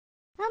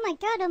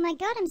oh my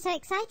god, I'm so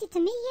excited to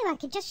meet you. I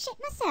could just shit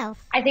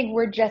myself. I think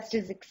we're just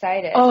as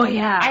excited. Oh,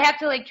 yeah. I have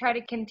to, like, try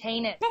to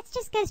contain it. Let's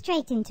just go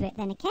straight into it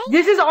then, okay?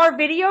 This is our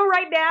video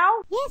right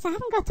now? Yes, I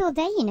haven't got all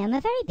day, you know. I'm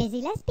a very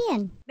busy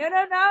lesbian. No.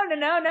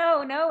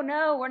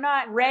 We're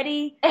not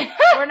ready.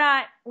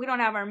 We don't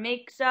have our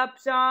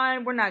makeups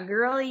on. We're not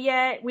girly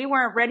yet. We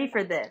weren't ready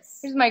for this.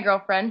 Here's my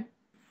girlfriend.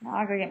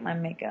 I'll go get my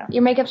makeup.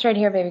 Your makeup's right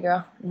here, baby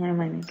girl. Yeah,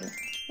 my makeup.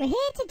 We're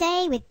here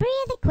today with Bria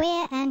the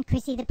Queer and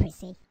Chrissy the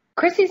Prissy.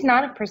 Chrissy's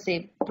not a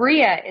prissy.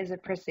 Bria is a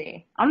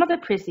prissy. I'm not the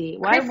prissy.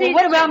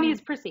 What about me is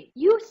prissy?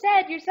 You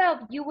said yourself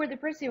you were the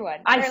prissy one.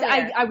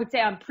 I would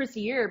say I'm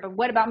prissier, but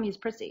what about me is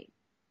prissy?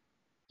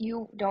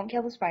 You don't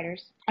kill the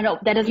spiders. I know,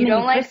 that doesn't You mean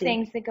don't like prissy.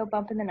 things that go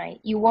bump in the night.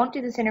 You won't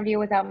do this interview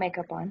without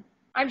makeup on.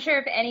 I'm sure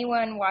if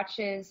anyone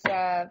watches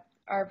our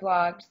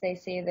vlogs, they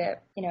see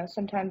that, you know,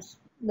 sometimes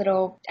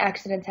little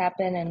accidents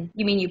happen and...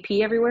 You mean you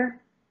pee everywhere?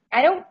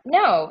 I don't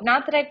know.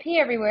 Not that I pee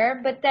everywhere,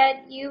 but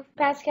that you've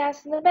passed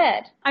gas in the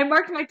bed. I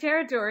marked my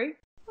territory.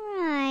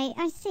 Right,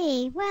 I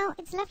see. Well,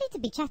 it's lovely to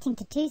be chatting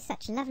to two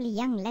such lovely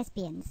young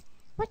lesbians.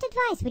 What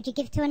advice would you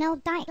give to an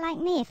old dyke like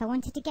me if I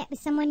wanted to get with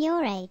someone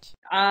your age?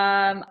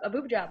 A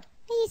boob job.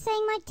 Are you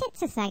saying my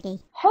tits are saggy?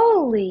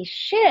 Holy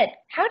shit.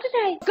 How did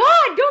I...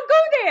 God, don't go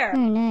there!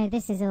 Oh no,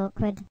 this is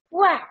awkward.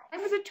 Wow.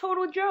 That was a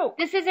total joke.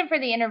 This isn't for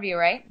the interview,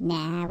 right?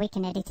 Nah, we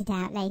can edit it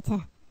out later.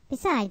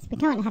 Besides, we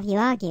can't have you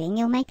arguing.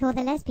 You'll make all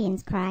the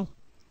lesbians cry.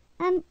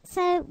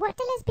 So what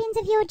do lesbians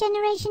of your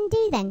generation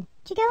do then?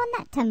 Do you go on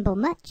that tumble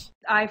much?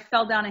 I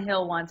fell down a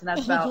hill once, and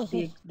that's about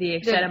the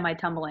extent of my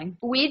tumbling.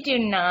 We do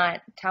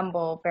not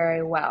tumble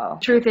very well.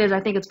 Truth is,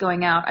 I think it's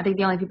going out. I think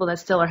the only people that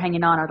still are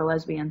hanging on are the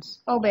lesbians.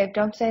 Oh, babe,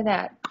 don't say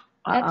that.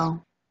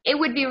 Uh-oh. It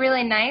would be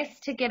really nice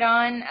to get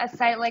on a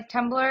site like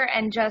Tumblr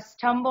and just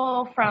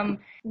tumble from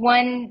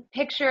one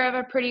picture of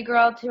a pretty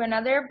girl to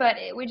another, but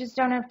we just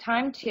don't have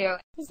time to.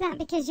 Is that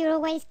because you're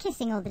always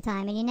kissing all the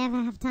time and you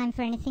never have time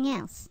for anything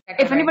else?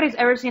 If anybody's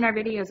ever seen our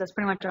videos, that's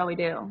pretty much all we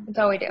do. That's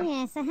all we do.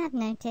 Yes, I have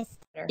noticed.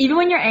 Even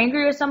when you're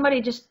angry with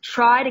somebody, just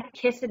try to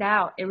kiss it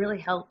out. It really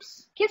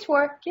helps. Kiss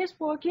war. Kiss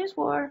war, kiss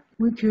war.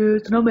 We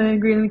kiss, and I'm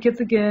angry, and we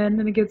kiss again,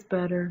 and it gets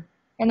better.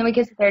 And then we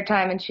kiss the third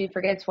time, and she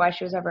forgets why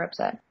she was ever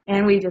upset.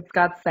 And we just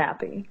got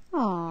sappy.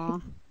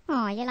 Aww.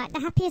 Aw, you're like the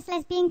happiest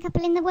lesbian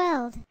couple in the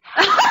world.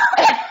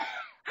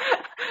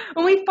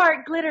 When we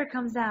fart, glitter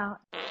comes out.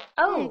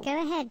 Oh,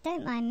 go ahead.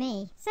 Don't mind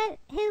me. So,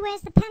 who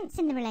wears the pants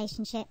in the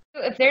relationship?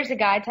 If there's a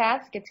guy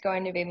task, it's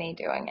going to be me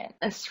doing it.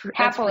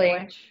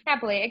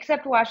 Happily,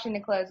 except washing the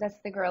clothes. That's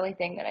the girly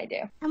thing that I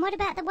do. And what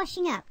about the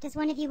washing up? Does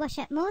one of you wash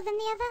up more than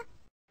the other?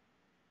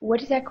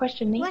 What does that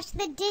question mean? Wash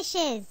the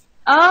dishes.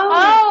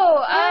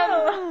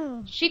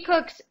 She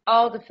cooks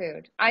all the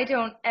food. I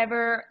don't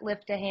ever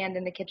lift a hand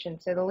in the kitchen,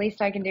 so the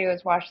least I can do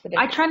is wash the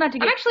dishes. I try not to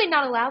get... I'm actually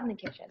not allowed in the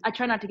kitchen. I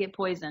try not to get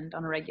poisoned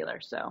on a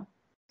regular, so...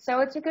 So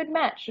it's a good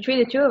match. Between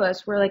the two of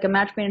us, we're like a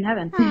match made in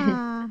heaven.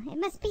 Aw, it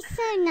must be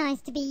so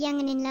nice to be young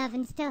and in love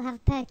and still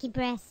have perky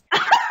breasts.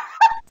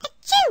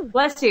 Achoo!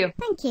 Bless you.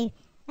 Thank you.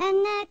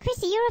 And,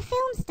 Chrissy, you're a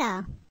film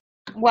star.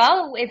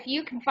 Well, if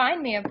you can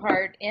find me a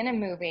part in a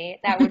movie,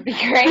 that would be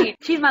great.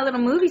 She's my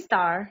little movie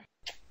star.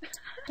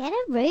 Get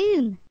a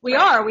room. We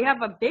are. We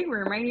have a big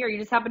room right here. You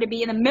just happen to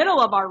be in the middle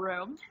of our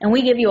room. And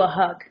we give you a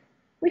hug.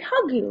 We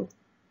hug you.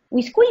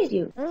 We squeeze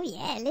you. Oh,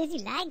 yeah, Lizzy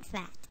likes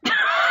that.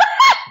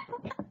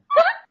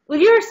 Well,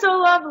 you're so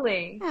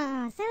lovely.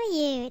 Oh, so are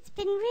you. It's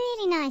been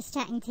really nice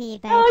chatting to you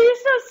both. Oh, you're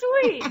so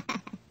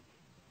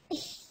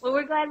sweet. Well,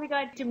 we're glad we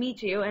got to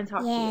meet you and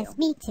talk to you. Yes,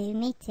 me too,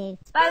 me too.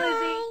 Bye,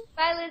 Lizzy.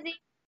 Bye, Lizzy.